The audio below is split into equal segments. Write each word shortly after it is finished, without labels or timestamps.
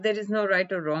There is no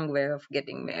right or wrong way of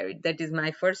getting married. That is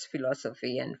my first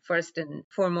philosophy and first and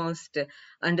foremost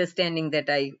understanding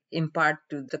that I impart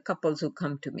to the couples who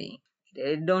come to me.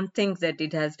 Don't think that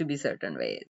it has to be certain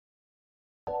ways.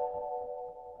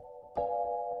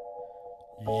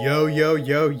 Yo, yo,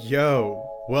 yo, yo.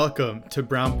 Welcome to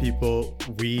Brown People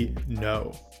We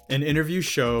Know, an interview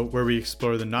show where we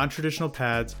explore the non-traditional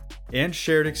paths and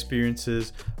shared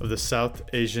experiences of the South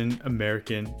Asian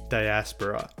American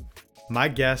diaspora. My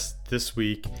guest this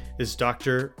week is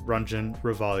Dr. Ranjan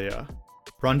Ravalia.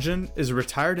 Ranjan is a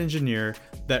retired engineer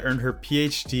that earned her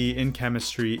PhD in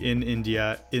chemistry in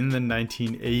India in the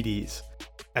 1980s.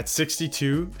 At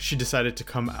 62, she decided to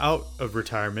come out of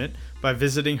retirement by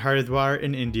visiting Haridwar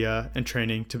in India and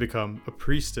training to become a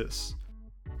priestess.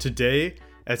 Today,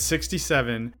 at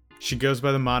 67, she goes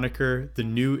by the moniker the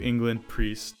New England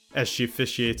Priest as she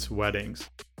officiates weddings.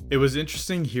 It was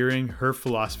interesting hearing her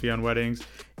philosophy on weddings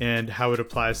and how it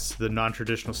applies to the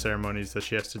non-traditional ceremonies that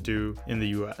she has to do in the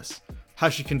US. How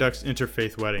she conducts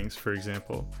interfaith weddings, for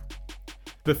example.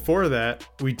 Before that,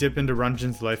 we dip into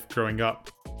Ranjan's life growing up.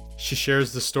 She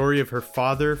shares the story of her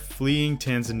father fleeing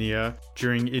Tanzania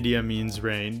during Idi Amin's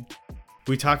reign.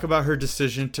 We talk about her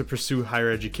decision to pursue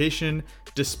higher education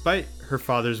despite her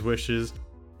father's wishes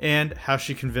and how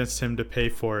she convinced him to pay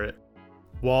for it.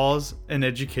 Walls and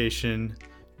education,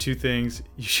 two things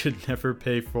you should never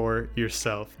pay for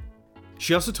yourself.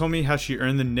 She also told me how she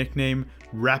earned the nickname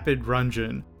Rapid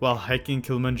Ranjan while hiking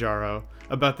Kilimanjaro,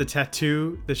 about the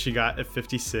tattoo that she got at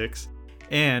 56,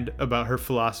 and about her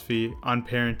philosophy on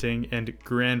parenting and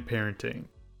grandparenting.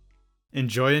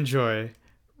 Enjoy, Ranjan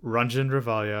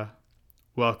Ravalia.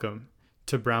 Welcome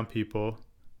to Brown People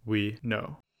We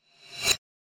Know.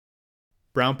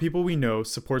 Brown People We Know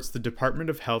supports the Department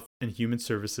of Health and Human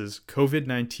Services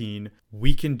COVID-19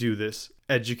 We Can Do This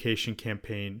education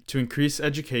campaign to increase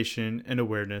education and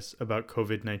awareness about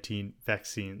COVID-19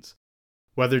 vaccines.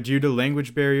 Whether due to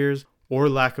language barriers or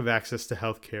lack of access to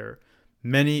healthcare,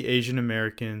 many Asian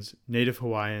Americans, Native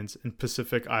Hawaiians, and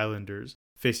Pacific Islanders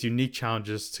face unique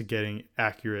challenges to getting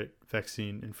accurate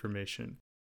vaccine information.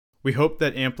 We hope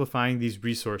that amplifying these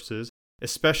resources,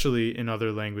 especially in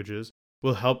other languages,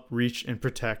 will help reach and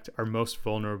protect our most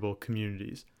vulnerable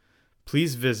communities.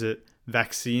 Please visit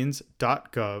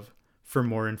vaccines.gov for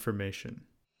more information.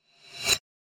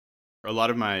 A lot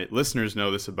of my listeners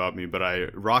know this about me, but I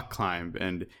rock climb,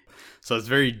 and so I was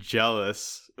very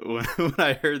jealous when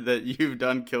I heard that you've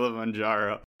done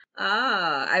Kilimanjaro.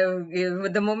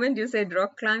 The moment you said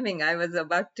rock climbing, I was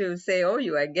about to say, oh,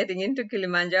 you are getting into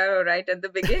Kilimanjaro right at the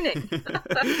beginning.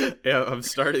 Yeah, I'm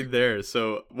starting there.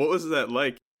 So what was that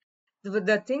like?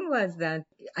 The thing was that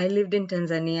I lived in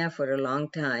Tanzania for a long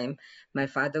time. My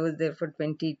father was there for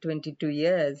 22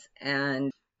 years.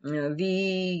 And you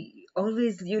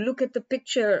look at the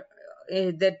picture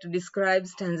that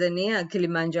describes Tanzania,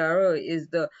 Kilimanjaro is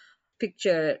the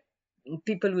picture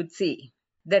people would see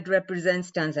that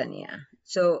represents Tanzania.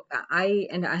 So I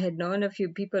had known a few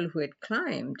people who had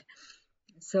climbed.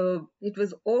 So it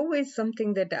was always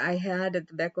something that I had at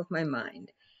the back of my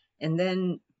mind. And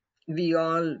then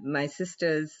my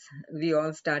sisters, we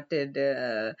all started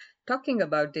talking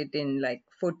about it in like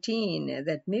 14,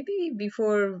 that maybe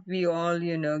before we all,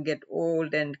 get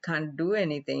old and can't do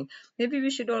anything, maybe we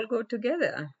should all go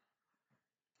together.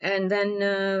 And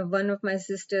then one of my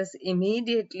sisters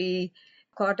immediately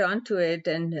caught on to it,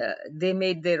 and they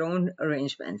made their own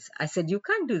arrangements. I said, you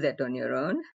can't do that on your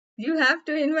own. You have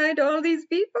to invite all these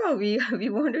people. We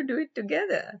want to do it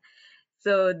together.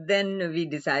 So then we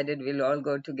decided we'll all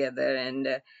go together,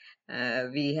 and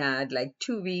we had like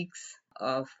 2 weeks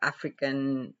of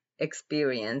African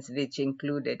experience, which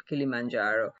included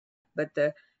Kilimanjaro. But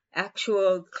the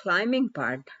actual climbing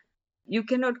part, you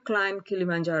cannot climb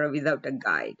Kilimanjaro without a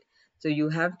guide. So you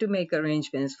have to make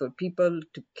arrangements for people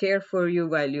to care for you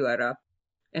while you are up.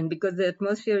 And because the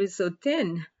atmosphere is so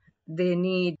thin, they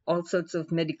need all sorts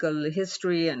of medical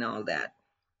history and all that.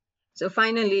 So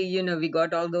finally, we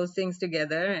got all those things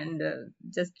together and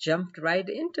just jumped right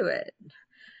into it.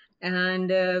 And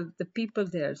the people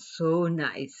there are so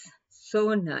nice,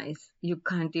 so nice. You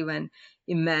can't even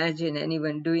imagine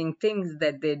anyone doing things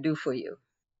that they do for you.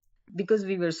 Because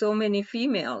we were so many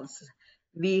females,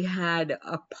 we had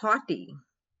a party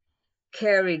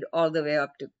carried all the way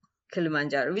up to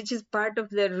Kilimanjaro, which is part of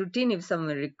their routine if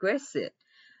someone requests it.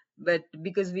 But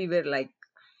because we were like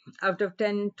out of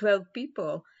 10, 12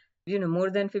 people, more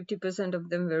than 50% of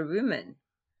them were women.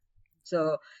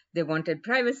 So they wanted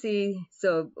privacy.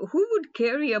 So who would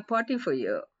carry a party for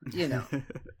you?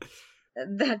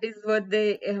 That is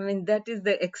that is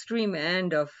the extreme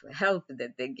end of help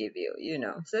that they give you,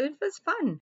 So it was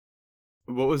fun.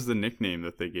 What was the nickname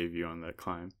that they gave you on that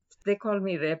climb? They called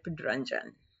me Rapid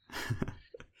Ranjan.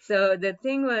 So the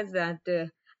thing was that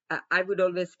I would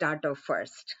always start off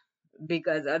first,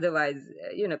 because otherwise,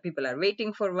 people are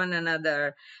waiting for one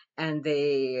another, and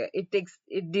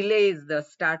it delays the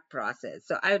start process.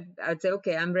 So I'd say,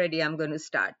 okay, I'm ready, I'm going to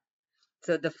start.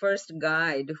 So the first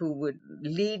guide who would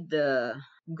lead the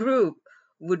group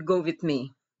would go with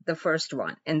me, the first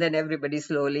one, and then everybody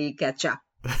slowly catch up.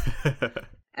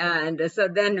 And so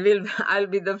then I'll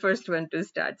be the first one to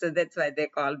start. So that's why they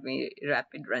called me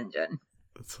Rapid Ranjan.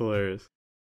 That's hilarious.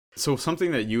 So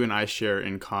something that you and I share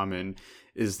in common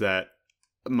is that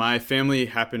my family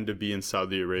happened to be in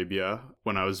Saudi Arabia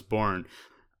when I was born.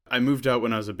 I moved out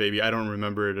when I was a baby. I don't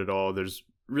remember it at all. There's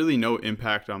really no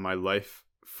impact on my life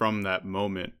from that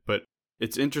moment. But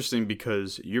it's interesting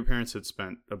because your parents had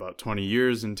spent about 20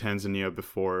 years in Tanzania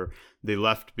before they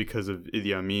left because of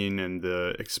Idi Amin and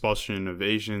the expulsion of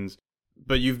Asians.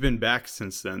 But you've been back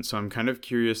since then. So I'm kind of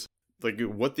curious, like,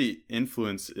 what the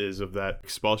influence is of that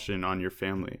expulsion on your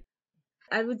family.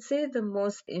 I would say the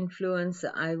most influence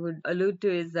I would allude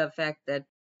to is the fact that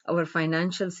our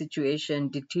financial situation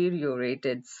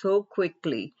deteriorated so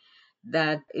quickly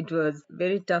that it was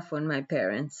very tough on my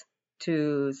parents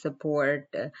to support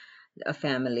a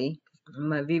family.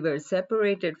 We were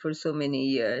separated for so many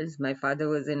years. My father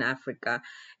was in Africa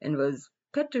and was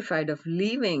petrified of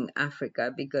leaving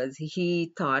Africa because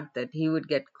he thought that he would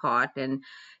get caught and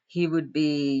he would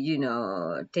be,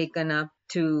 taken up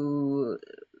to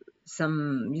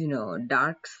some,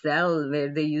 dark cell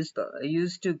where they used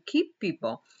to keep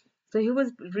people. So he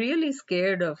was really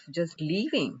scared of just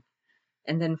leaving.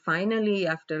 And then finally,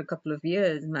 after a couple of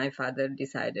years, my father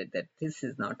decided that this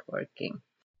is not working.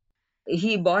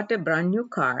 He bought a brand new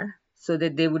car so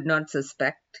that they would not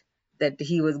suspect that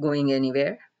he was going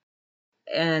anywhere.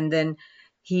 And then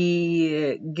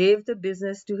he gave the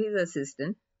business to his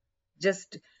assistant,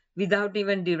 just without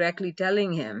even directly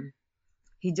telling him.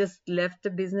 He just left the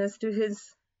business to his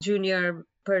junior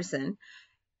person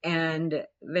and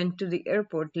went to the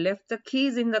airport, left the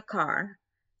keys in the car,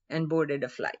 and boarded a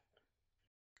flight.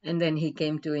 And then he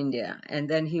came to India. And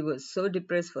then he was so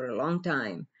depressed for a long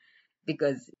time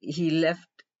because he left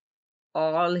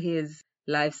all his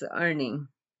life's earning.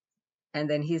 And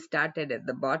then he started at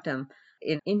the bottom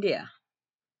in India.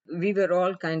 We were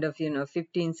all kind of, 15,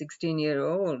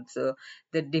 16-year-olds. So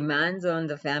the demands on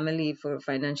the family for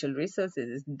financial resources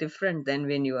is different than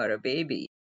when you are a baby.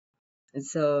 And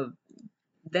so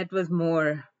that was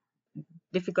more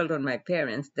difficult on my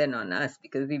parents than on us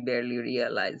because we barely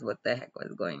realized what the heck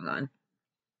was going on.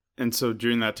 And so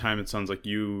during that time, it sounds like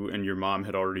you and your mom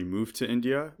had already moved to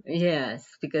India? Yes,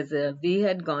 because we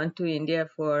had gone to India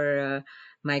for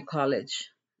my college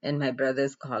and my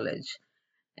brother's college.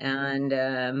 And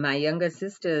my younger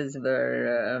sisters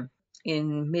were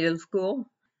in middle school,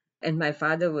 and my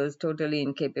father was totally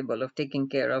incapable of taking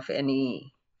care of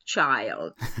any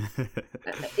child.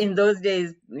 In those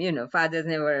days, fathers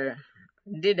never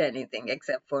did anything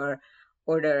except for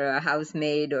order a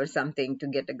housemaid or something to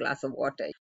get a glass of water.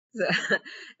 So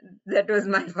that was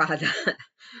my father.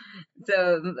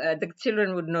 So the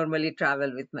children would normally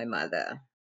travel with my mother.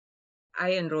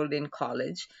 I enrolled in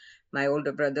college. My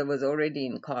older brother was already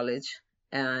in college,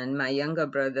 and my younger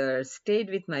brother stayed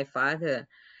with my father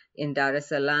in Dar es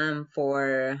Salaam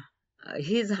for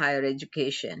his higher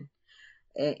education.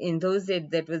 In those days,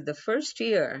 that was the first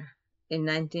year in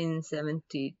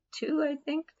 1972, I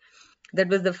think. That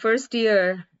was the first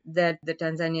year that the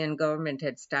Tanzanian government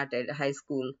had started high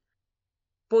school,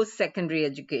 post-secondary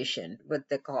education, what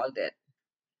they called it.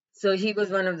 So he was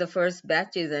one of the first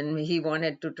batches and he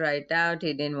wanted to try it out.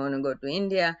 He didn't want to go to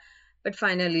India, but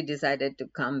finally decided to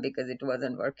come because it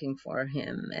wasn't working for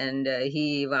him. And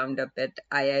he wound up at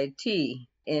IIT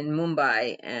in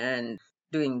Mumbai and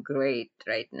doing great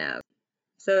right now.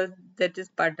 So that is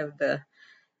part of the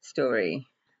story.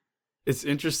 It's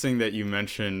interesting that you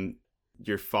mentioned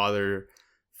your father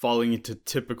falling into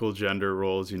typical gender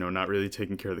roles, not really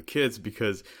taking care of the kids,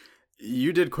 because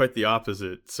you did quite the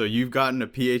opposite. So you've gotten a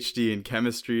PhD in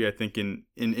chemistry. I think in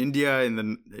India in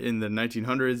the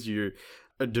 1900s, you're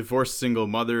a divorced single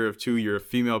mother of two. You're a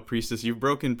female priestess. You've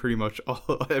broken pretty much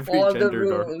every all gender the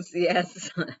rules.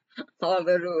 Yes, all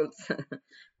the rules.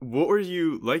 What were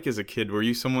you like as a kid? Were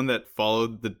you someone that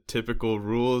followed the typical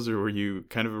rules, or were you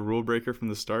kind of a rule breaker from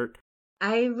the start?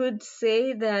 I would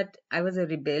say that I was a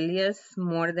rebellious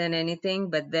more than anything,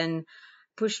 but then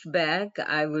pushed back,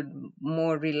 I would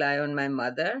more rely on my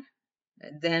mother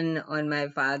than on my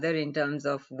father in terms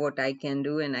of what I can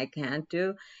do and I can't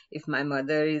do. If my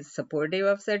mother is supportive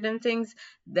of certain things,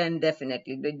 then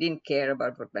definitely they didn't care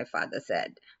about what my father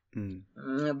said.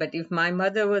 But if my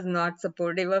mother was not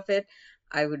supportive of it,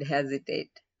 I would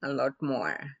hesitate a lot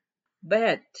more.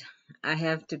 But I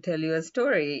have to tell you a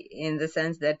story in the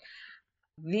sense that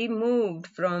we moved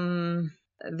from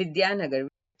Vidyanagar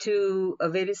to a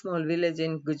very small village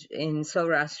in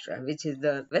Saurashtra, which is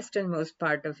the westernmost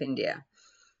part of India.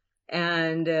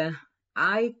 And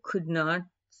I could not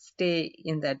stay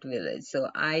in that village. So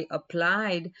I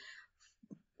applied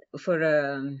for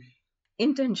a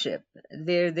internship.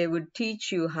 There they would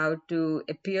teach you how to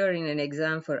appear in an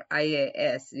exam for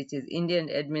IAS, which is Indian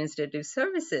Administrative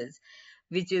Services,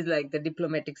 which is like the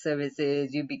diplomatic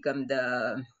services. You become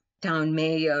the town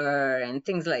mayor and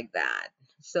things like that.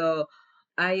 So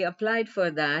I applied for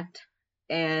that,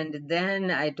 and then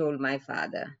I told my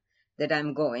father that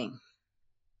I'm going.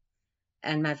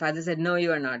 And my father said, "No,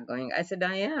 you are not going." I said,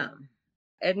 "I am.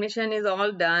 Admission is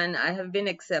all done. I have been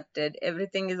accepted.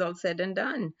 Everything is all said and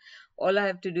done. All I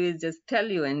have to do is just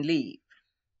tell you and leave."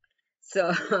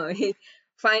 So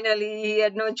finally, he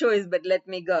had no choice but let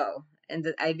me go.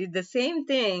 And I did the same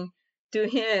thing to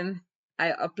him. I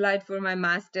applied for my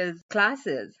master's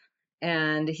classes,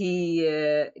 and he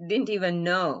didn't even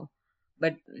know.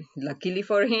 But luckily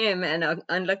for him and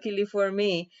unluckily for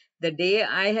me, the day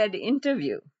I had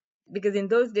interview, because in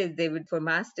those days for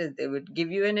masters, they would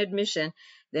give you an admission,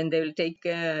 then they will take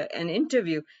an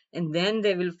interview, and then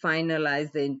they will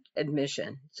finalize the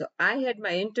admission. So I had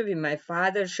my interview. My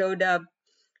father showed up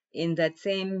in that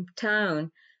same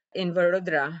town in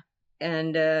Vadodara,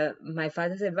 and my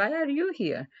father said, "Why are you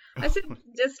here?" I said,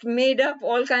 just made up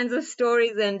all kinds of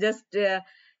stories and just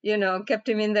kept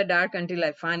him in the dark until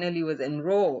I finally was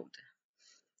enrolled.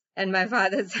 And my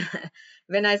father said,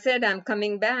 when I said I'm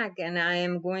coming back and I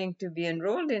am going to be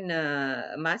enrolled in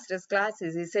master's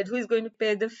classes, he said, "Who is going to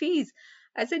pay the fees?"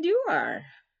 I said, "You are.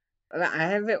 I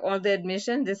have all the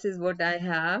admission. This is what I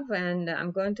have, and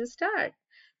I'm going to start."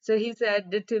 So he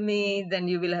said to me, "Then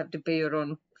you will have to pay your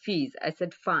own fees." I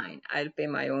said, "Fine, I'll pay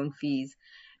my own fees."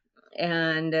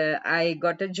 And I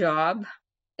got a job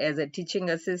as a teaching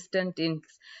assistant in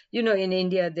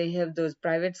India, they have those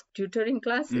private tutoring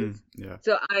classes. Yeah.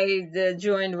 So I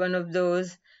joined one of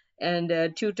those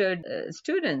and tutored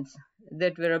students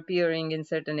that were appearing in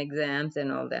certain exams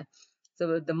and all that.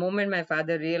 So the moment my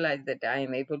father realized that I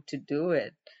am able to do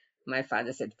it, my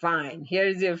father said, "Fine,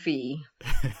 here's your fee."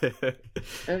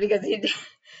 Because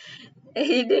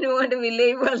he didn't want to be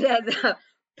labeled as a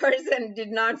person who did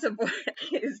not support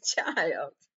his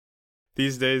child.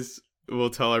 These days, we'll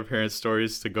tell our parents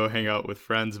stories to go hang out with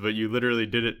friends, but you literally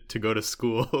did it to go to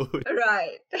school.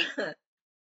 Right.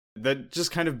 That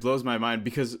just kind of blows my mind,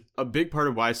 because a big part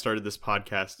of why I started this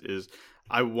podcast is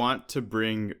I want to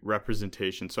bring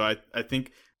representation. So I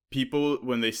think people,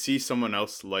 when they see someone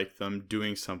else like them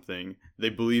doing something, they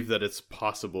believe that it's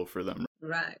possible for them.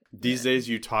 Right. These days,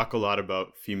 you talk a lot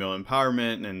about female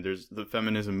empowerment and there's the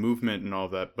feminism movement and all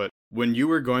that. But when you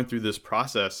were going through this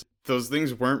process, those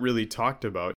things weren't really talked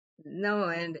about. No,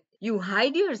 and you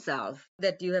hide yourself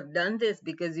that you have done this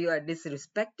because you are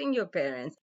disrespecting your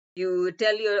parents. You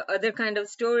tell your other kind of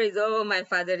stories. "Oh, my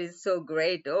father is so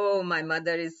great. Oh, my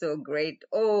mother is so great.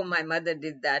 Oh, my mother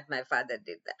did that. My father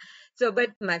did that." So, but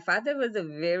my father was a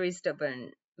very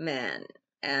stubborn man.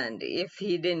 And if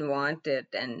he didn't want it,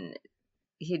 and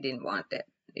he didn't want it,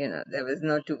 there was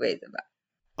no two ways about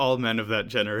it. All men of that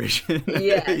generation.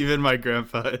 Yes. Even my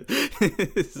grandpa.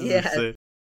 Yes.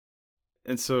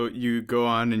 And so you go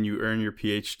on and you earn your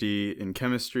PhD in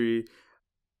chemistry.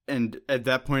 And at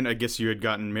that point, I guess you had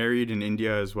gotten married in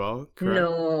India as well, correct?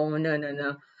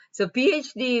 No. So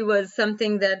PhD was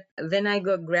something that when I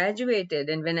got graduated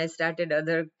and when I started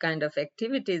other kind of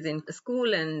activities in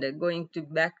school and going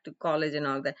back to college and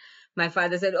all that, my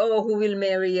father said, "Oh, who will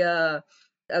marry a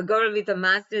girl with a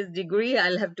master's degree?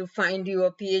 I'll have to find you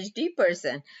a PhD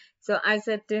person." So I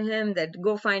said to him that,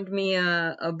 "Go find me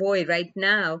a boy right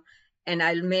now and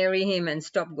I'll marry him and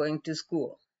stop going to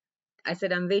school." I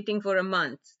said, "I'm waiting for a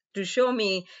month to show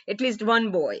me at least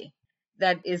one boy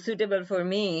that is suitable for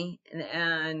me,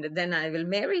 and then I will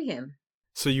marry him."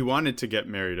 So you wanted to get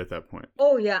married at that point?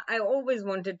 Oh, yeah. I always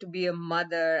wanted to be a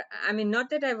mother. I mean, not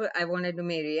that I wanted to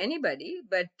marry anybody,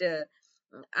 but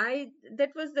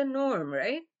that was the norm,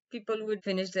 right? People would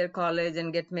finish their college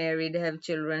and get married, have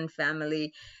children,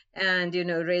 family, and,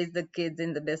 raise the kids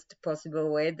in the best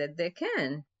possible way that they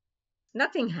can.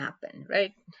 Nothing happened,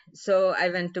 right? So I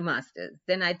went to master's.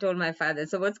 Then I told my father,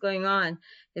 "So what's going on?"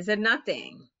 He said,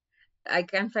 "Nothing. I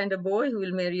can't find a boy who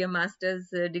will marry a master's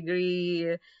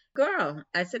degree girl."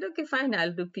 I said, "Okay, fine,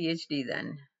 I'll do PhD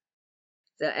then."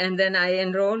 So, and then I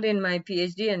enrolled in my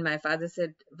PhD, and my father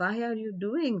said, "Why are you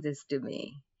doing this to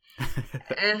me?"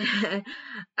 And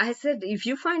I said, if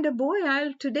you find a boy,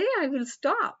 today I will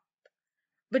stop.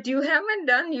 But you haven't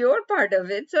done your part of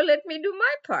it, so let me do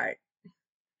my part.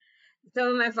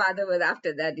 So my father was,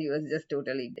 after that, he was just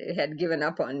totally, had given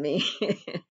up on me.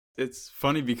 It's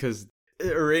funny because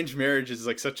arranged marriage is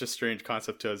like such a strange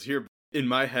concept to us here. In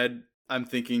my head, I'm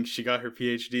thinking she got her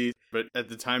PhD, but at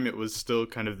the time it was still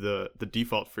kind of the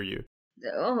default for you.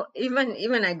 Oh,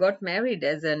 even I got married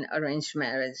as an arranged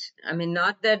marriage. I mean,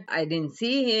 not that I didn't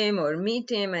see him or meet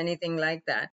him, anything like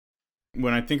that.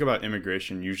 When I think about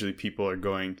immigration, usually people are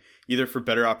going either for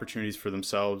better opportunities for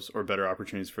themselves or better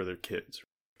opportunities for their kids.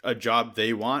 A job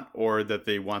they want, or that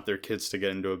they want their kids to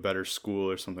get into a better school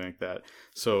or something like that.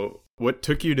 So what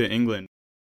took you to England?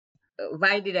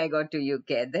 Why did I go to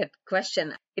UK? That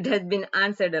question, it has been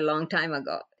answered a long time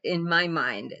ago in my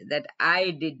mind, that I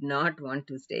did not want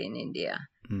to stay in India.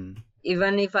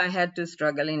 Even if I had to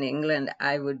struggle in England,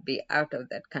 I would be out of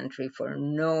that country for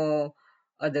no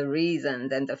other reason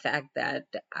than the fact that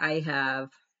I have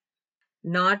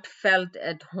not felt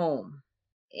at home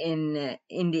in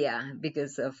India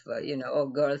because of, oh,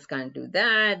 girls can't do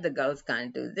that, the girls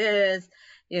can't do this,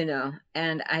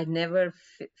 and I never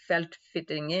felt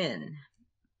fitting in.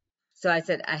 So I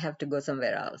said, I have to go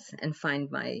somewhere else and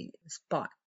find my spot.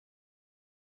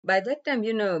 By that time,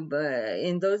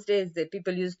 in those days, the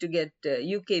people used to get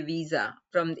UK visa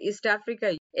from East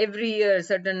Africa. Every year, a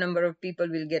certain number of people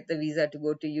will get the visa to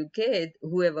go to UK,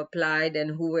 who have applied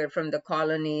and who were from the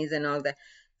colonies and all that.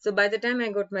 So by the time I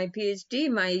got my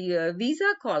PhD, my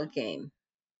visa call came.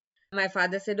 My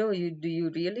father said, oh, do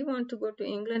you really want to go to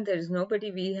England? There is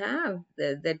nobody we have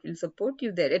that will support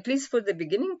you there, at least for the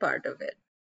beginning part of it.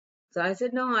 So I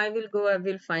said, no, I will go, I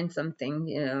will find something.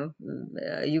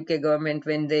 UK government,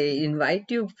 when they invite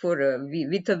you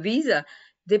with a visa,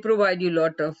 they provide you a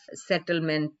lot of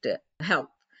settlement help.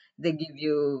 They give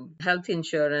you health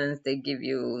insurance, they give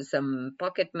you some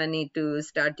pocket money to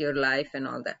start your life and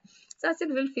all that. So I said,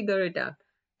 we'll figure it out.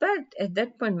 But at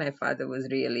that point, my father was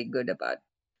really good about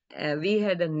it. We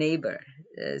had a neighbor,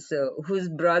 whose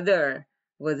brother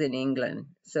was in England.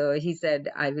 So he said,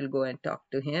 I will go and talk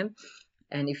to him.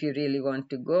 And if you really want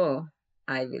to go,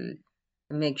 I will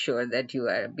make sure that you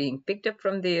are being picked up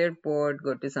from the airport,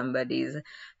 go to somebody's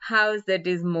house that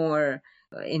is more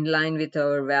in line with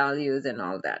our values and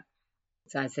all that.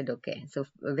 So I said, okay. So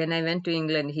when I went to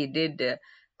England, he did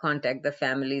contact the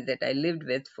family that I lived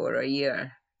with for a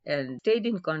year and stayed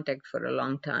in contact for a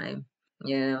long time.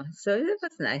 So it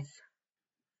was nice.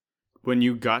 When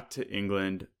you got to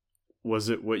England, was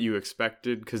it what you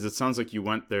expected? Because it sounds like you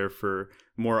went there for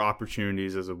more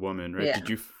opportunities as a woman, right? Yeah. Did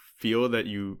you feel that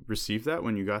you received that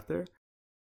when you got there?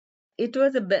 It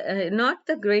was not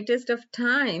the greatest of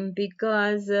time,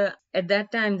 because at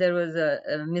that time there was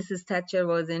Mrs. Thatcher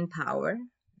was in power.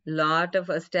 Lot of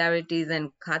austerities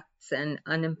and cuts and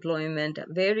unemployment,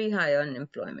 very high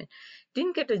unemployment.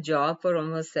 Didn't get a job for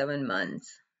almost 7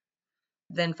 months.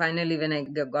 Then finally, when I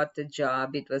got the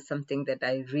job, it was something that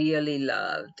I really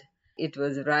loved. It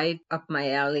was right up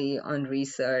my alley on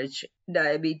research,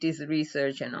 diabetes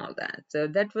research and all that. So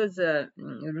that was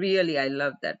really, I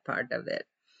loved that part of it.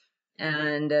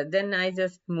 And then I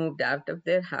just moved out of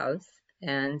their house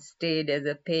and stayed as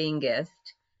a paying guest.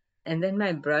 And then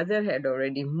my brother had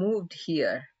already moved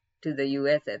here to the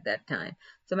US at that time.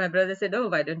 So my brother said, oh,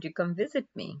 why don't you come visit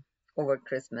me over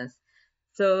Christmas?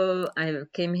 So I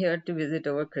came here to visit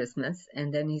over Christmas.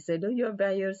 And then he said, oh, you're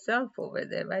by yourself over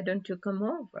there. Why don't you come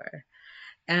over?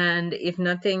 And if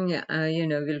nothing,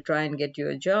 we'll try and get you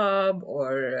a job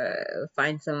or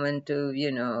find someone to,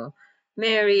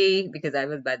 marry, because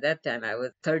by that time I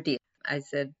was 30. I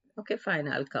said, okay, fine,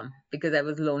 I'll come, because I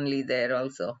was lonely there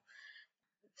also.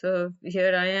 So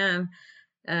here I am,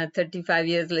 35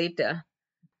 years later.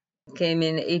 Came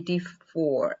in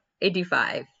 85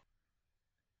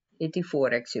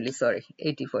 actually, sorry,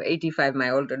 85 my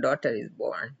older daughter is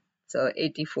born. So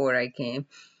 84 I came.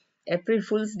 April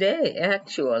Fool's Day,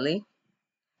 actually.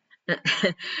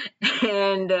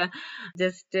 And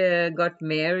just got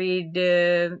married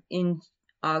in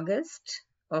August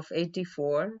of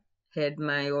 84. Had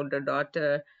my older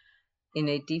daughter in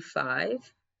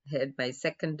 85. Had my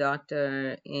second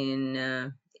daughter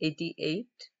in 88.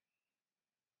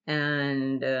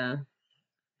 And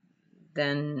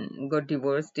then got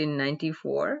divorced in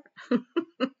 94.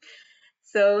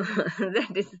 So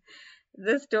that is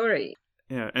the story.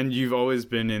 Yeah, and you've always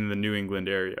been in the New England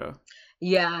area.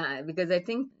 Yeah, because I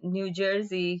think New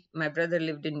Jersey, my brother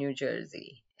lived in New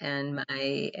Jersey, and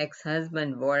my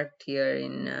ex-husband worked here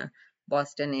in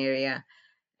Boston area.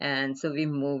 And so we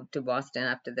moved to Boston.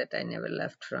 After that, I never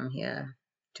left from here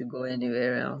to go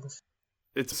anywhere else.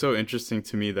 It's so interesting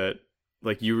to me that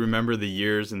like you remember the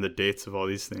years and the dates of all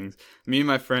these things. Me and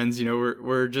my friends, you know,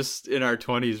 we're just in our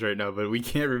 20s right now, but we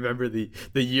can't remember the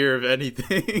year of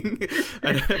anything.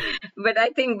 But I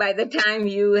think by the time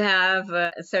you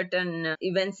have certain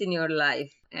events in your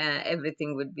life,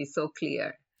 everything would be so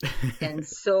clear and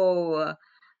so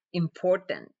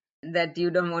important that you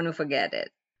don't want to forget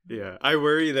it. Yeah, I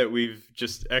worry that we've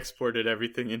just exported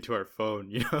everything into our phone,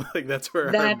 you know, like that's where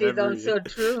our That is memory also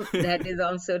true. That is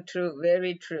also true.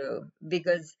 Very true.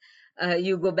 Because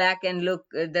you go back and look,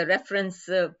 the reference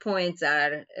points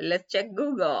are, let's check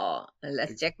Google,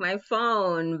 let's check my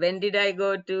phone. When did I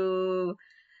go to,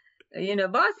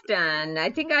 Boston? I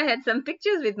think I had some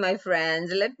pictures with my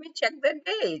friends. Let me check the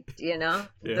date, Yeah.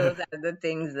 Those are the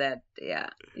things that, yeah,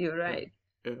 you're right.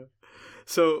 Yeah.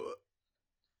 So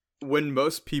when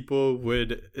most people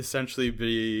would essentially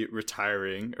be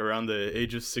retiring around the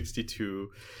age of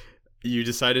 62, you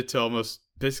decided to almost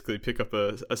basically pick up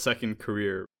a second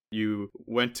career. You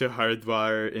went to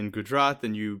Haridwar in Gujarat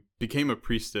and you became a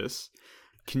priestess.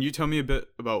 Can you tell me a bit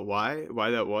about why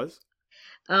that was?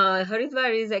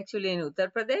 Haridwar is actually in Uttar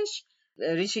Pradesh.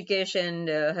 Rishikesh and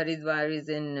Haridwar is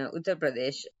in Uttar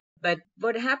Pradesh. But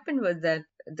what happened was that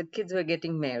the kids were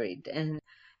getting married, and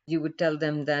you would tell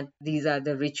them that these are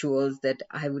the rituals that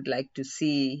I would like to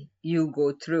see you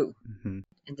go through. Mm-hmm.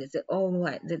 And they say, oh,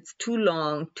 that's too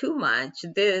long, too much,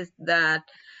 this, that.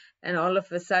 And all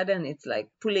of a sudden, it's like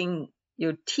pulling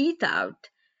your teeth out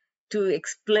to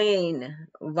explain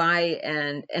why.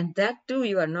 And that too,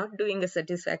 you are not doing a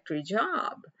satisfactory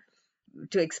job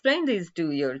to explain these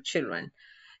to your children.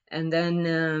 And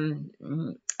then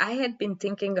I had been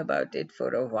thinking about it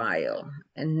for a while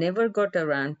and never got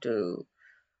around to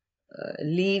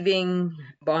leaving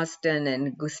Boston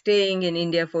and staying in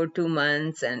India for 2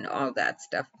 months and all that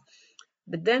stuff.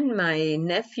 But then my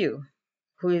nephew,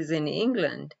 who is in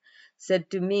England, said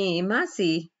to me,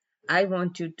 Masi, I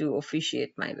want you to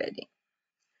officiate my wedding.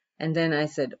 And then I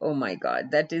said, oh my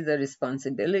God, that is a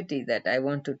responsibility that I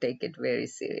want to take it very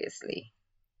seriously.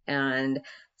 And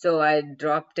so I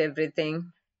dropped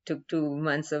everything, took 2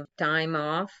 months of time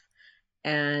off,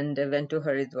 and went to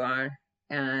Haridwar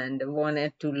and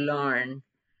wanted to learn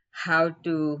how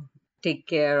to take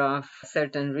care of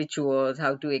certain rituals,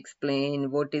 how to explain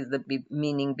what is the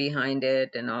meaning behind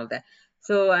it and all that.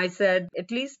 So I said,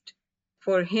 at least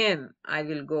for him, I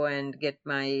will go and get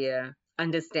my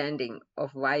understanding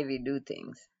of why we do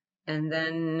things. And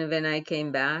then when I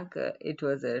came back, it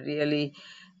was a really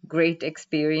great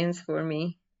experience for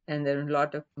me. And there are a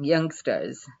lot of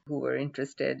youngsters who were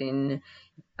interested in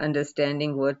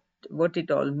understanding what it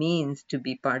all means to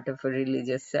be part of a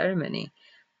religious ceremony.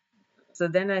 So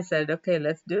then I said, okay,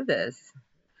 let's do this.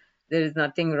 There is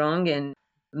nothing wrong in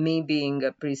me being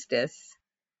a priestess.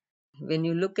 When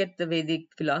you look at the Vedic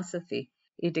philosophy,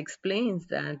 it explains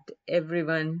that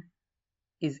everyone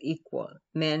is equal,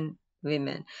 men,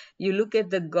 women. You look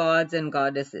at the gods and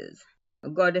goddesses.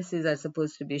 Goddesses are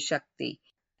supposed to be Shakti,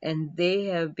 and they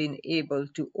have been able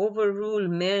to overrule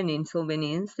men in so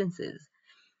many instances.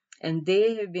 And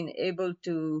they have been able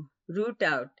to root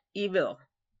out evil.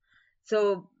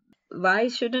 So why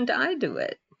shouldn't I do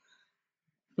it?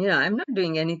 I'm not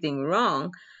doing anything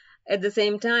wrong. At the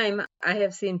same time, I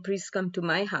have seen priests come to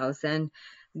my house and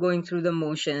going through the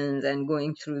motions and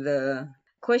going through the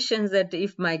questions that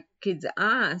if my kids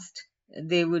asked,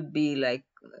 they would be like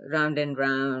round and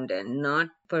round and not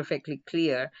perfectly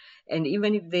clear. And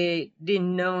even if they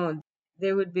didn't know,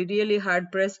 they would be really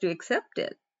hard pressed to accept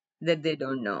it that they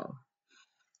don't know.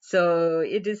 So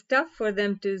it is tough for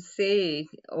them to say,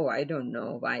 oh, I don't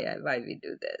know why we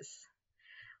do this.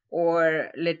 Or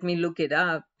let me look it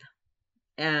up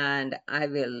and I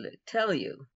will tell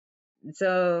you.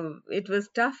 So it was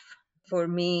tough for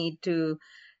me to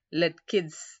let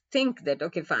kids think that,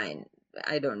 okay, fine,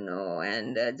 I don't know,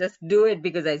 and just do it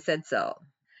because I said so.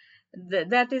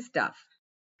 That is tough.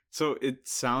 So it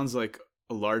sounds like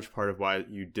a large part of why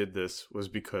you did this was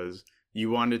because you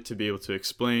wanted to be able to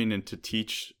explain and to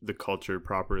teach the culture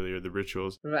properly or the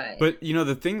rituals. Right. But,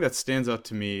 the thing that stands out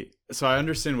to me, so I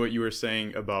understand what you were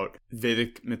saying about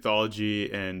Vedic mythology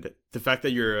and the fact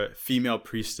that you're a female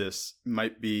priestess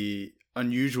might be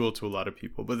unusual to a lot of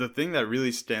people. But the thing that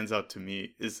really stands out to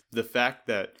me is the fact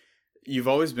that you've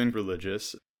always been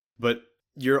religious, but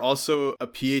you're also a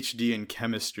PhD in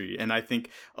chemistry. And I think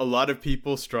a lot of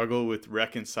people struggle with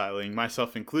reconciling,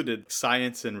 myself included,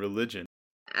 science and religion.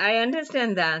 I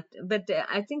understand that, but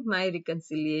I think my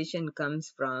reconciliation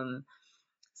comes from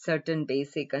certain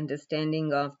basic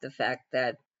understanding of the fact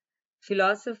that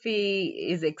philosophy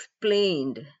is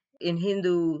explained in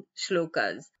Hindu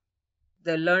shlokas.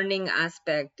 the learning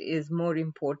aspect is more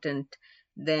important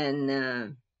than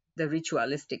the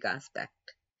ritualistic aspect.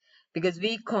 Because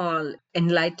we call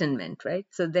enlightenment, right?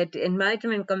 So that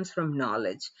enlightenment comes from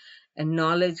knowledge, and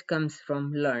knowledge comes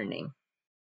from learning.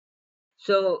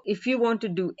 So if you want to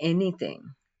do anything,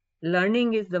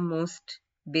 learning is the most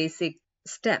basic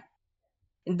step.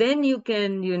 Then you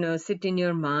can, sit in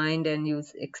your mind and you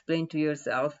explain to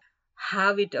yourself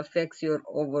how it affects your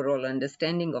overall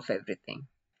understanding of everything.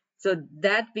 So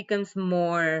that becomes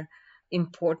more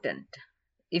important.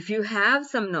 If you have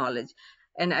some knowledge,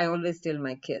 and I always tell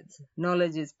my kids,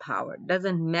 knowledge is power.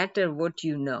 Doesn't matter what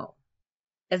you know.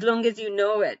 As long as you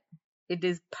know it, it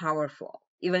is powerful.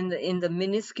 Even in the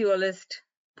minusculest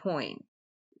point.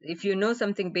 If you know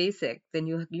something basic, then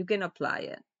you can apply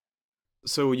it.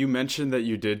 So you mentioned that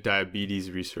you did diabetes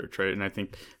research, right? And I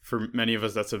think for many of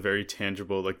us, that's a very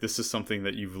tangible, like this is something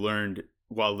that you've learned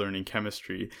while learning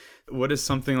chemistry. What is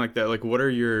something like that? Like, what are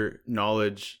your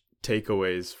knowledge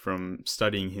takeaways from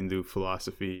studying Hindu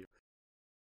philosophy?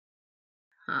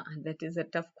 That is a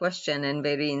tough question and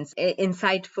very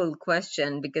insightful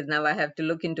question, because now I have to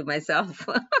look into myself.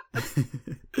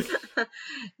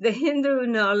 The Hindu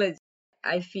knowledge,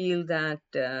 I feel that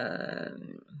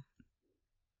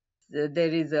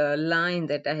there is a line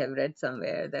that I have read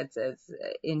somewhere that says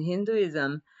in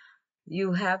Hinduism,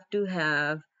 you have to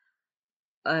have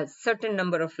a certain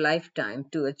number of lifetime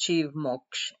to achieve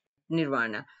moksha,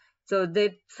 nirvana. So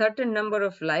that certain number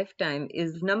of lifetime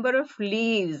is number of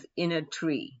leaves in a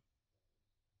tree.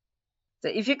 So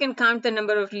if you can count the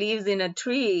number of leaves in a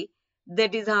tree,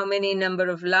 that is how many number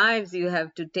of lives you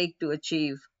have to take to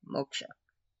achieve moksha.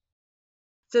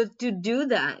 So to do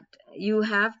that, you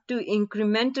have to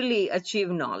incrementally achieve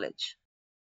knowledge.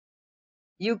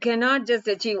 You cannot just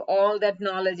achieve all that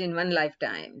knowledge in one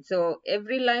lifetime. So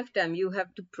every lifetime you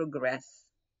have to progress.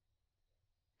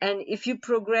 And if you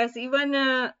progress even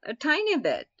a tiny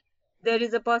bit, there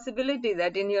is a possibility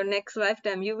that in your next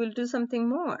lifetime you will do something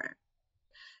more.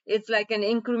 It's like an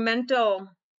incremental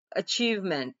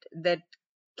achievement that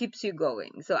keeps you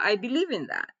going. So I believe in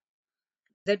that.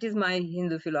 That is my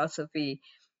Hindu philosophy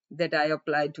that I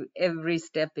apply to every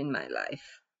step in my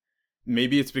life.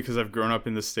 Maybe it's because I've grown up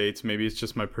in the States. Maybe it's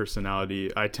just my personality.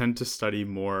 I tend to study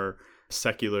more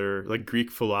secular, like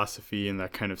Greek philosophy and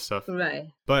that kind of stuff. Right.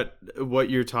 But what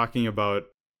you're talking about,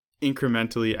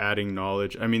 incrementally adding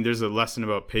knowledge, I mean, there's a lesson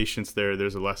about patience there.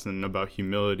 There's a lesson about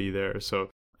humility there. So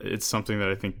it's something that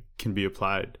I think can be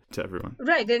applied to everyone.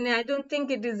 Right. And I don't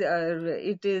think it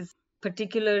is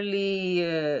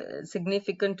particularly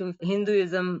significant to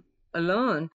Hinduism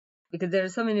alone, because there are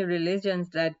so many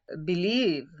religions that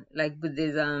believe, like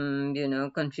Buddhism,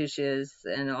 Confucius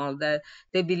and all that,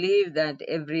 they believe that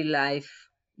every life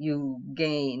you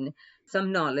gain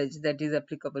some knowledge that is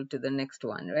applicable to the next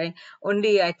one, right?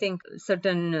 Only I think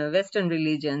certain Western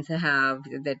religions have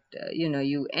that,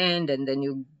 you end and then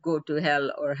you go to hell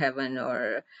or heaven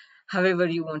or however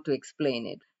you want to explain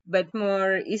it. But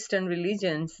more Eastern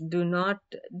religions do not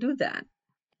do that.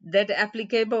 That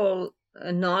applicable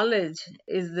knowledge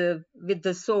is with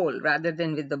the soul rather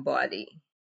than with the body.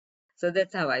 So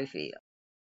that's how I feel.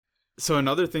 So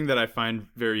another thing that I find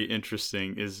very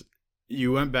interesting is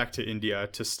you went back to India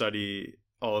to study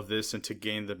all of this and to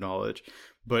gain the knowledge.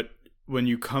 But when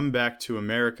you come back to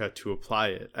America to apply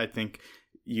it, I think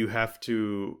you have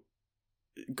to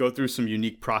go through some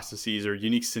unique processes or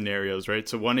unique scenarios, right?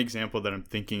 So one example that I'm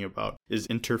thinking about is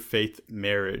interfaith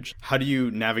marriage. How do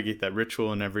you navigate that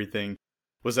ritual and everything?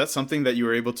 Was that something that you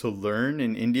were able to learn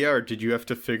in India, or did you have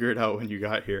to figure it out when you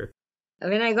got here?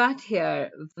 When I got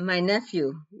here, my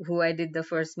nephew, who I did the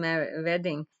first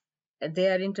wedding, they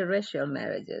are interracial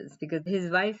marriages because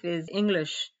his wife is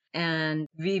English and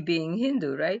we being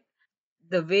Hindu, right?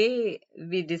 The way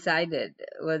we decided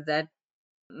was that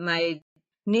my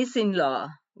niece-in-law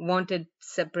wanted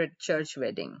separate church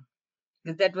wedding.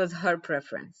 That was her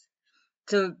preference.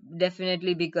 So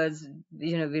definitely because,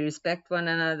 we respect one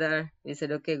another, we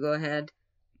said, okay, go ahead,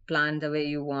 plan the way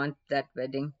you want that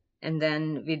wedding. And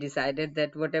then we decided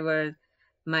that whatever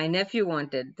my nephew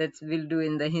wanted, we'll do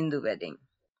in the Hindu wedding.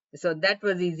 So that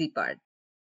was easy part.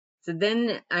 So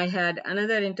then I had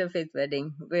another interfaith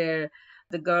wedding where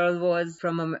the girl was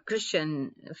from a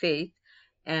Christian faith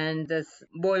and this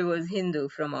boy was Hindu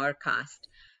from our caste.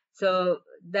 So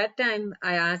that time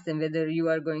I asked them whether you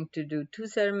are going to do 2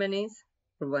 ceremonies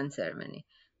or 1 ceremony.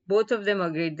 Both of them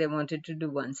agreed they wanted to do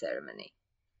 1 ceremony.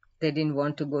 They didn't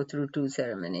want to go through 2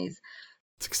 ceremonies.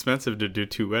 It's expensive to do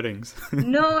 2 weddings.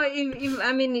 No,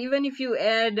 even if you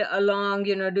add along,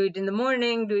 do it in the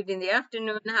morning, do it in the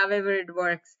afternoon, however it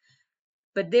works.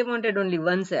 but they wanted only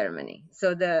one ceremony.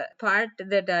 So the part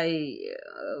that I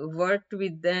worked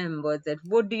with them was that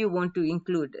what do you want to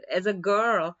include? As a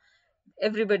girl,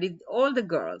 everybody, all the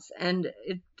girls, and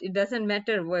it doesn't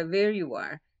matter where you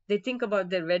are, they think about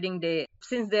their wedding day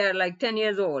since they are like 10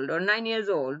 years old or 9 years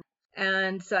old.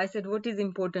 And so I said, what is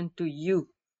important to you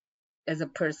as a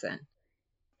person?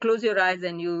 Close your eyes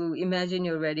and you imagine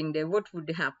your wedding day. What would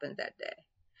happen that day?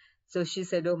 So she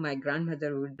said, oh, my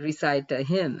grandmother would recite a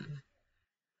hymn.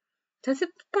 So I said,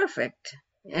 perfect.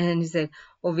 And he said,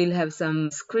 oh, we'll have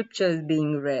some scriptures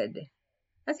being read.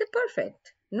 I said,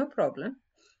 perfect, no problem.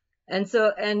 And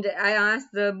I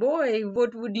asked the boy,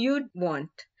 what would you want?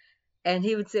 And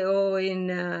he would say, oh, in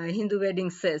Hindu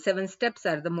weddings, 7 steps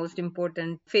are the most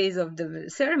important phase of the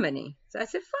ceremony. So I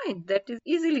said, fine, that is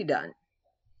easily done.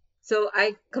 So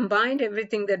I combined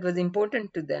everything that was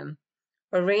important to them,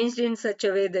 arranged in such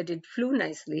a way that it flew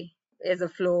nicely as a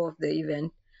flow of the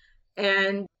event,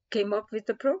 and came up with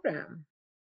a program.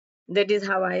 That is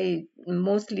how I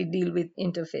mostly deal with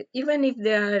interfaith. Even if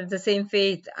they are the same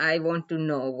faith, I want to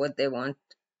know what they want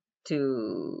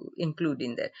to include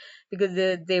in there, because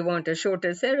they want a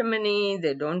shorter ceremony.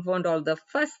 They don't want all the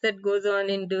fuss that goes on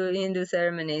into Hindu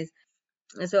ceremonies.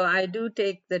 So I do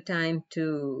take the time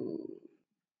to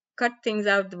cut things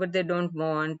out what they don't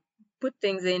want, put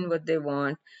things in what they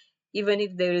want. Even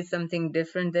if there is something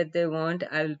different that they want,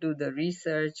 I'll do the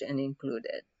research and include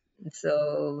it.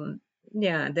 So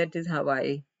yeah, that is how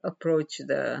I approach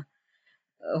the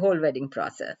whole wedding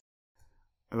process.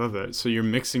 I love that. So you're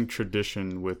mixing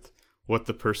tradition with what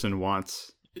the person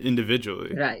wants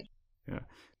individually. Right. Yeah.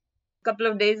 A couple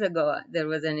of days ago, there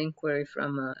was an inquiry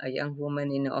from a young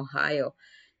woman in Ohio.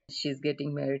 She's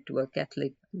getting married to a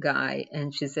Catholic guy,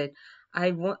 and she said,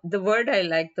 the word I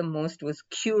liked the most was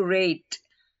curate.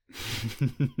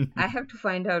 I have to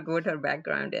find out what her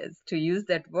background is to use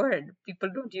that word. People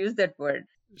don't use that word.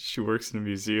 She works in a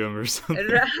museum or something.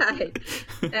 Right.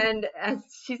 And as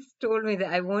she's told me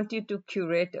that I want you to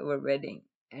curate our wedding.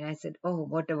 And I said, oh,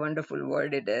 what a wonderful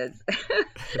word it is.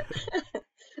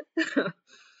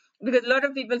 Because a lot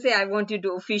of people say, I want you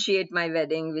to officiate my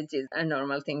wedding, which is a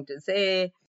normal thing to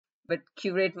say. But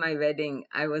curate my wedding,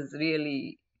 I was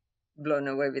really blown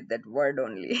away with that word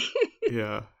only.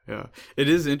 Yeah. It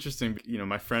is interesting.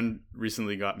 My friend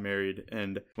recently got married,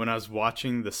 and when I was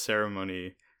watching the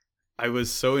ceremony, I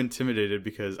was so intimidated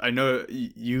because I know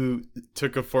you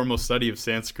took a formal study of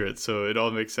Sanskrit, so it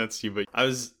all makes sense to you, but I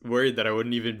was worried that I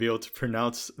wouldn't even be able to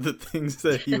pronounce the things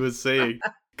that he was saying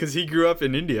because he grew up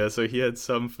in India, so he had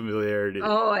some familiarity.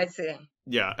 Oh, I see.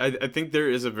 Yeah, I think there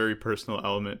is a very personal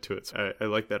element to it. So I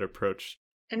like that approach.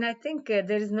 And I think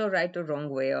there is no right or wrong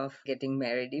way of getting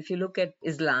married. If you look at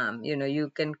Islam,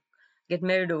 you can get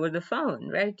married over the phone,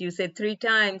 right? You say 3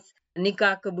 times,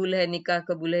 nikah kabul hai, nikah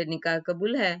kabul hai, nikah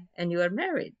kabul hai, and you are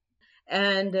married.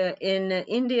 And in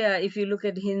India, if you look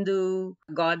at Hindu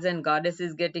gods and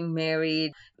goddesses getting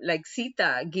married, like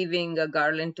Sita giving a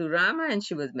garland to Rama and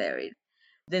she was married.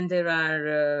 Then there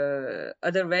are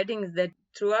other weddings that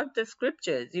throughout the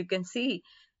scriptures, you can see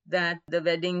that the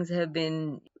weddings have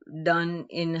been done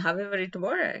in however it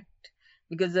worked.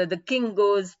 Because the king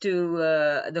goes to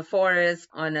the forest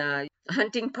on a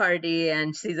hunting party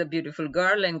and sees a beautiful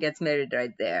girl and gets married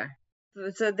right there.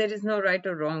 So there is no right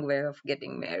or wrong way of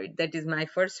getting married. That is my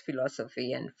first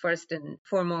philosophy and first and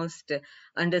foremost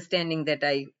understanding that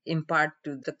I impart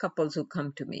to the couples who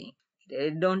come to me.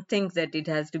 Don't think that it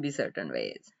has to be certain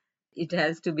ways. It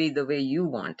has to be the way you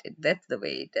want it. That's the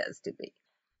way it has to be.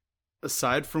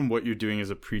 Aside from what you're doing as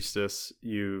a priestess,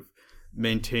 you've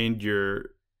maintained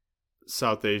your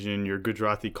South Asian, your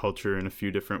Gujarati culture in a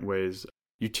few different ways.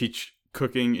 You teach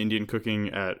cooking, Indian cooking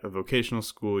at a vocational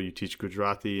school. You teach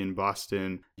Gujarati in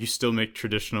Boston. You still make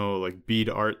traditional like bead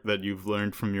art that you've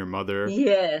learned from your mother.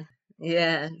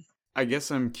 Yeah. I guess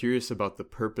I'm curious about the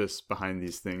purpose behind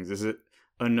these things. Is it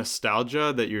a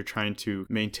nostalgia that you're trying to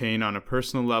maintain on a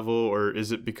personal level, or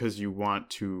is it because you want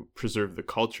to preserve the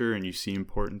culture and you see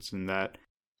importance in that?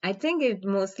 I think it's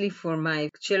mostly for my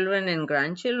children and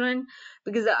grandchildren,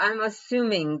 because I'm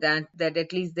assuming that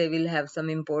at least they will have some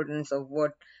importance of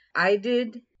what I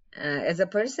did as a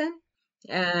person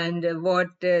and what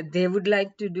they would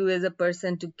like to do as a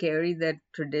person to carry that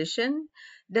tradition.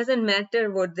 Doesn't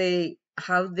matter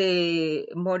how they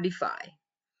modify,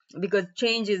 because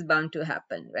change is bound to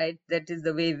happen, right? That is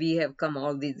the way we have come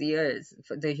all these years.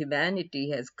 For the humanity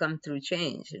has come through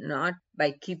change, not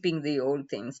by keeping the old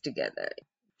things together.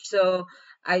 So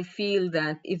I feel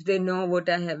that if they know what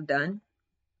I have done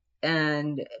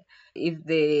and if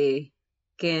they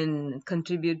can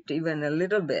contribute even a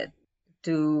little bit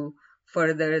to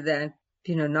further that,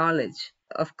 knowledge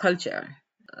of culture,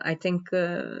 I think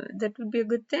that would be a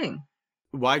good thing.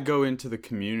 Why go into the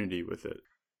community with it?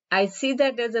 I see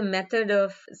that as a method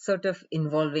of sort of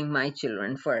involving my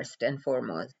children first and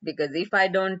foremost, because if I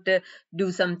don't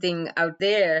do something out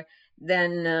there,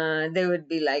 then they would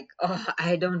be like, oh,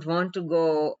 I don't want to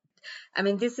go. I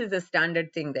mean, this is a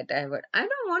standard thing that I heard. I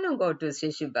don't want to go to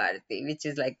Shishu Bharati, which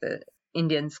is like the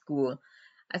Indian school.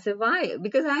 I said, why?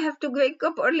 Because I have to wake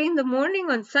up early in the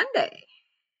morning on Sunday.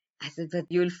 I said, but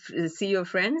you'll see your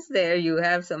friends there. You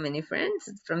have so many friends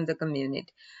from the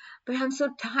community. But I'm so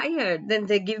tired. Then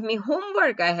they give me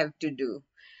homework I have to do.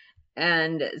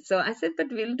 And so I said,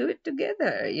 but we'll do it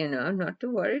together, not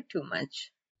to worry too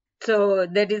much. So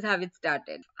that is how it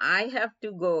started. I have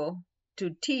to go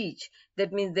to teach.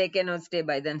 That means they cannot stay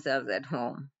by themselves at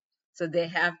home. So they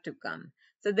have to come.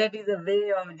 So that is a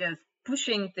way of just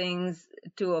pushing things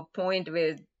to a point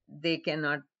where they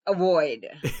cannot avoid.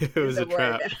 It was a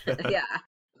trap. Yeah.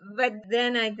 But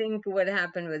then I think what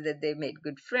happened was that they made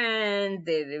good friends.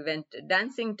 They went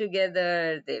dancing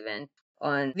together. They went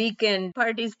on weekend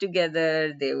parties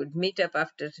together. They would meet up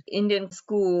after Indian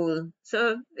school.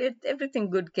 So everything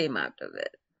good came out of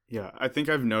it. Yeah, I think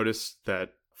I've noticed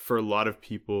that for a lot of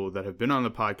people that have been on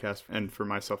the podcast, and for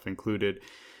myself included,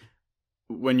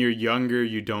 when you're younger,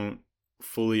 you don't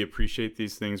fully appreciate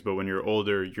these things, but when you're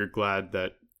older, you're glad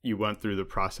that you went through the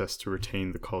process to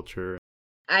retain the culture.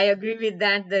 I agree with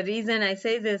that. The reason I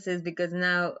say this is because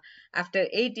now, after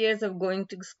 8 years of going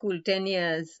to school, 10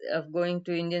 years of going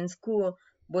to Indian school,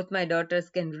 both my daughters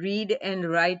can read and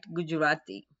write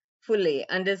Gujarati fully,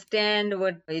 understand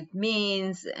what it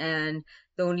means, and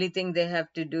the only thing they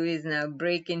have to do is now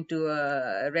break into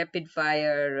a rapid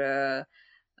fire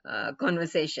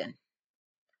conversation.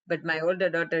 But my older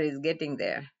daughter is getting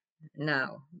there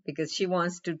now because she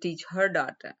wants to teach her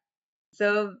daughter.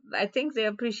 So I think they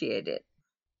appreciate it.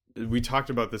 We talked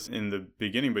about this in the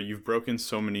beginning, but you've broken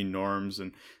so many norms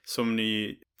and so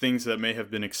many things that may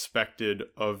have been expected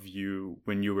of you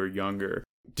when you were younger.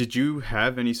 Did you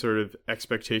have any sort of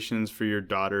expectations for your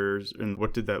daughters, and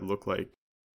what did that look like?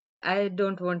 I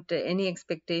don't want any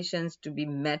expectations to be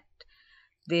met.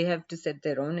 They have to set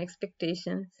their own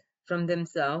expectations from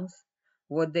themselves,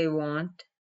 what they want.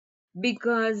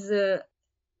 Because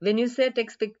when you set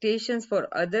expectations for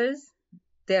others,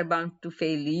 they're bound to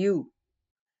fail you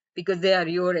because they are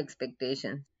your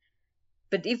expectations.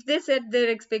 But if they set their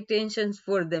expectations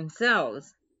for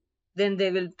themselves, then they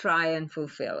will try and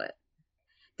fulfill it.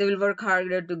 They will work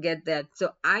harder to get that.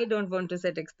 So I don't want to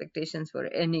set expectations for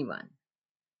anyone.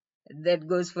 That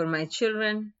goes for my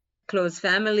children, close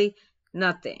family,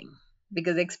 nothing.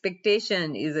 Because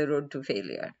expectation is a road to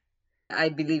failure. I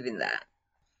believe in that.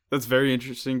 That's very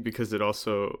interesting because it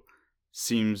also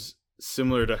seems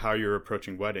similar to how you're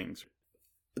approaching weddings.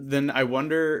 Then I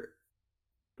wonder,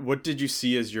 what did you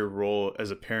see as your role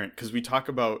as a parent? Because we talk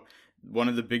about one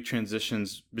of the big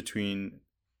transitions between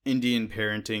Indian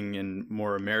parenting and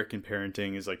more American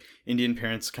parenting is like Indian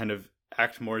parents kind of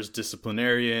act more as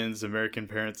disciplinarians. American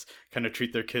parents kind of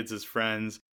treat their kids as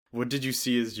friends. What did you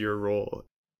see as your role?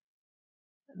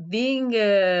 Being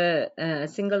a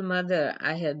single mother,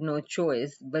 I had no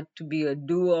choice but to be a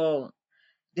dual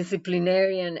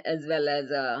disciplinarian as well as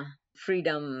a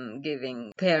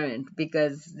freedom-giving parent,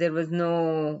 because there was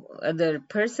no other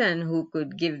person who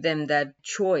could give them that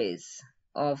choice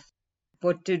of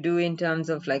what to do in terms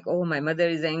of like, oh, my mother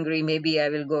is angry, maybe I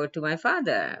will go to my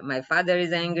father. My father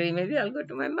is angry, maybe I'll go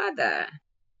to my mother,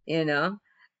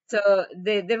 So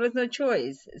there was no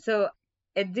choice. So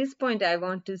at this point, I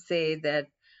want to say that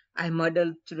I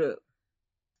muddled through.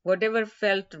 Whatever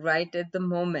felt right at the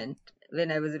moment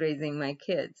when I was raising my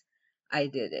kids, I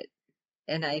did it.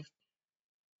 And I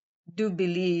do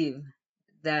believe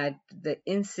that the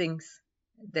instincts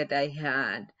that I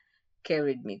had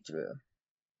carried me through.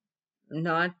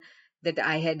 Not that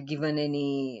I had given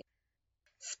any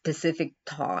specific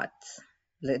thoughts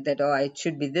that, oh, it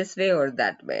should be this way or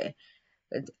that way.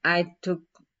 But I took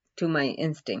to my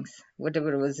instincts.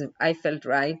 Whatever was, I felt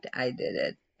right, I did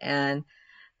it. And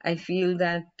I feel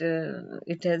that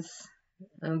it has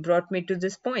brought me to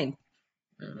this point,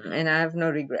 and I have no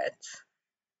regrets.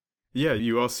 Yeah,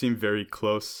 you all seem very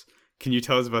close. Can you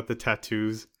tell us about the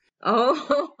tattoos?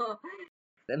 Oh,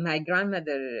 my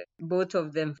grandmother, both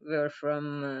of them were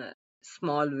from a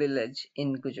small village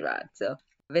in Gujarat. So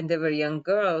when they were young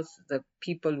girls, the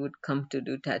people would come to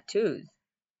do tattoos,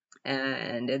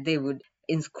 and they would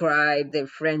inscribe their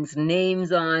friends'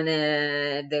 names on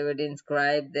it. They would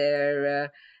inscribe their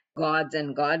gods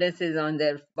and goddesses on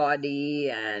their body,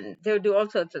 and they would do all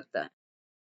sorts of stuff.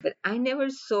 But I never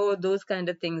saw those kind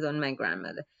of things on my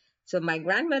grandmother. So my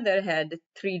grandmother had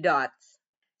 3 dots.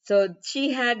 So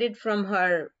she had it from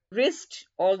her wrist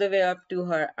all the way up to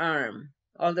her arm,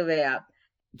 all the way up.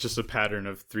 Just a pattern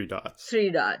of 3 dots. 3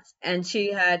 dots. And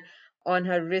she had on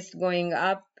her wrist going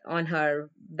up, on her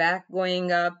back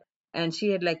going up, and she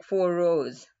had like 4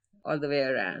 rows all the way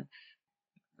around.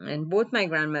 And both my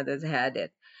grandmothers had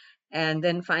it. And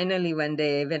then finally one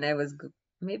day, when I was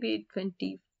maybe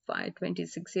 25,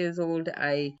 26 years old,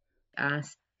 I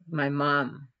asked my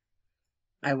mom,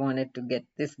 I wanted to get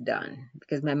this done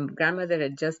because my grandmother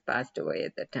had just passed away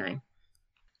at the time.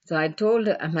 So I told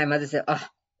her, and my mother said, oh,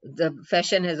 the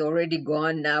fashion has already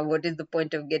gone now. What is the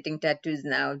point of getting tattoos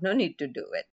now? No need to do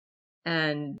it.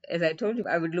 And as I told you,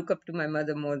 I would look up to my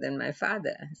mother more than my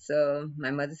father. So my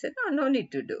mother said, no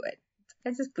need to do it. I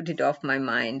just put it off my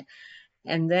mind.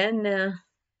 And then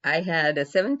I had a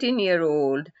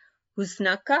 17-year-old who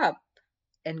snuck up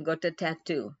and got a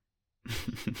tattoo.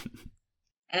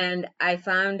 And I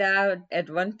found out at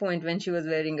one point when she was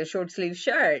wearing a short sleeve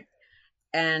shirt.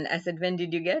 And I said, when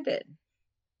did you get it?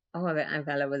 Oh,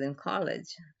 while I was in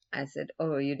college. I said,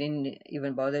 oh, you didn't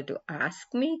even bother to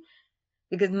ask me?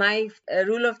 Because my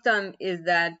rule of thumb is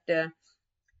that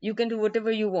you can do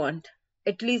whatever you want.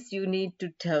 At least you need to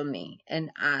tell me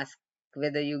and ask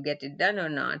whether you get it done or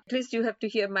not. At least you have to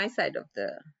hear my side of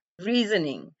the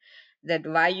reasoning that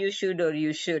why you should or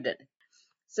you shouldn't.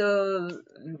 So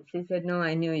she said, no,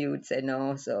 I knew you would say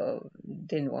no, so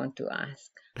didn't want to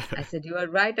ask. I said, you are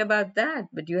right about that,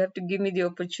 but you have to give me the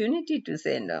opportunity to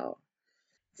say no.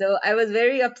 So I was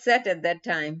very upset at that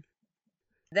time.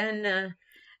 Then,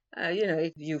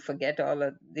 if you forget all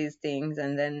of these things.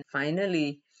 And then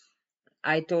finally,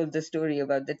 I told the story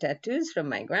about the tattoos from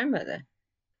my grandmother.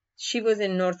 She was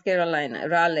in North Carolina,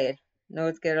 Raleigh,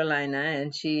 North Carolina,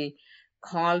 and she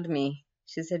called me.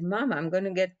 She said, Mom, I'm going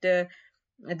to get the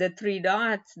 3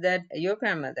 dots that your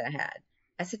grandmother had.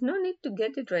 I said, no need to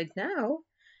get it right now.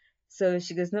 So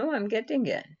she goes, no, I'm getting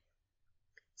it.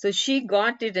 So she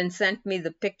got it and sent me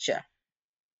the picture.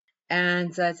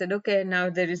 And so I said, okay, now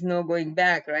there is no going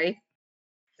back, right?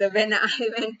 So when I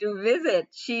went to visit,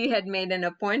 she had made an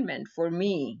appointment for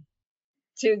me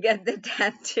to get the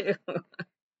tattoo.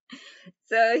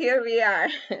 So here we are.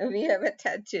 We have a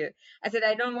tattoo. I said,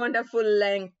 I don't want a full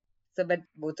length. So, but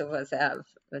both of us have.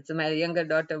 So my younger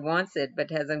daughter wants it, but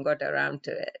hasn't got around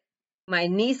to it. My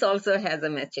niece also has a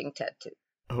matching tattoo.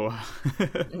 Oh, wow.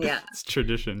 Yeah. It's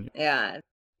tradition. Yeah.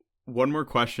 One more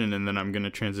question, and then I'm going to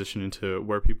transition into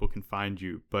where people can find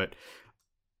you. But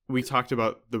we talked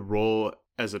about the role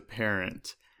as a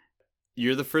parent.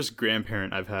 You're the first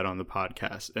grandparent I've had on the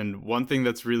podcast. And one thing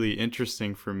that's really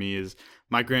interesting for me is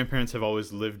my grandparents have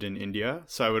always lived in India.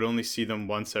 So I would only see them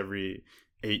once every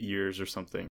 8 years or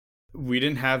something. We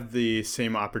didn't have the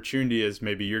same opportunity as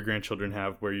maybe your grandchildren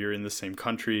have, where you're in the same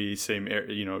country, same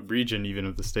region, even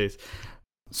of the States.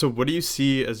 So what do you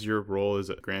see as your role as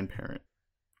a grandparent?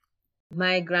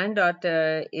 My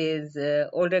granddaughter is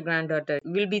older granddaughter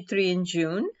will be 3 in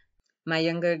June. My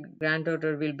younger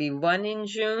granddaughter will be 1 in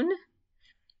June.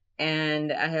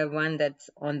 And I have one that's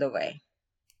on the way.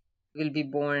 Will be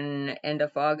born end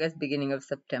of August, beginning of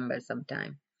September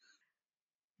sometime.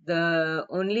 The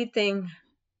only thing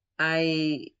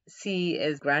I see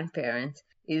as grandparents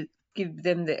is give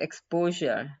them the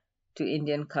exposure to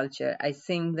Indian culture. I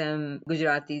sing them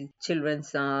Gujarati children's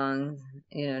songs,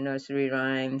 nursery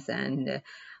rhymes, and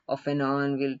off and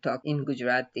on we'll talk in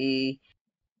Gujarati,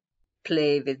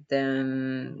 play with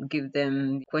them, give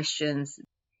them questions.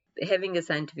 Having a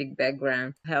scientific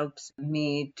background helps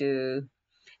me to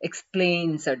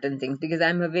explain certain things because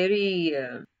I'm a very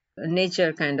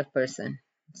nature kind of person.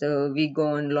 So we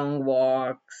go on long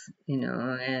walks,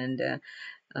 and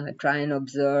try and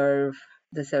observe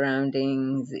the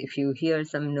surroundings. If you hear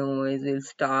some noise, we'll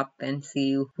stop and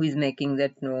see who is making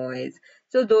that noise.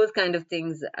 So those kind of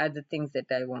things are the things that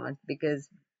I want because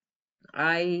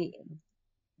I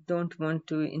don't want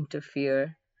to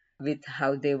interfere with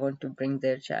how they want to bring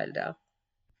their child up.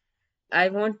 I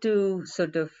want to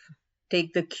sort of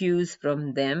take the cues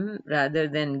from them rather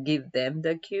than give them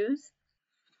the cues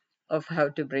of how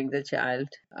to bring the child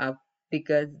up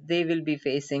because they will be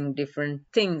facing different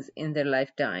things in their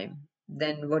lifetime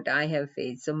than what I have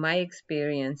faced. So my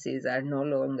experiences are no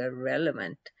longer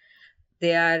relevant.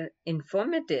 They are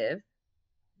informative,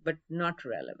 but not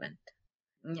relevant.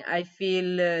 I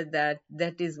feel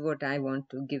that is what I want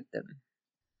to give them.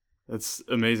 That's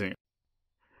amazing.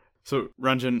 So,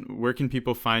 Ranjan, where can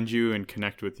people find you and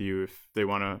connect with you if they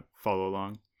want to follow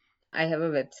along? I have a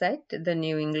website,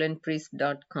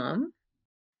 thenewenglandpriest.com.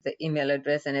 The email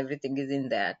address and everything is in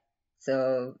that.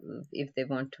 So if they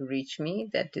want to reach me,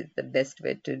 that is the best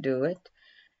way to do it.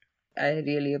 I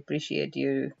really appreciate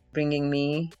you bringing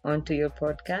me onto your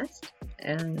podcast,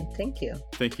 and thank you.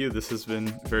 Thank you. This has been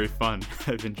very fun.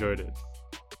 I've enjoyed it.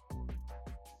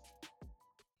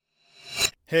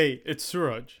 Hey, it's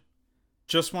Suraj.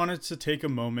 Just wanted to take a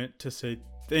moment to say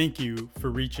thank you for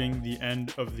reaching the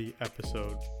end of the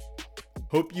episode.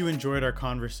 Hope you enjoyed our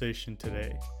conversation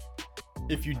today.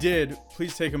 If you did,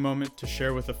 please take a moment to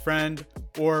share with a friend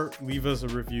or leave us a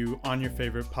review on your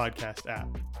favorite podcast app.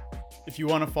 If you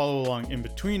want to follow along in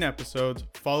between episodes,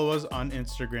 follow us on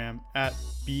Instagram at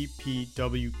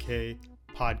BPWK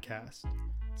Podcast.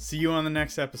 See you on the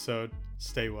next episode.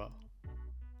 Stay well.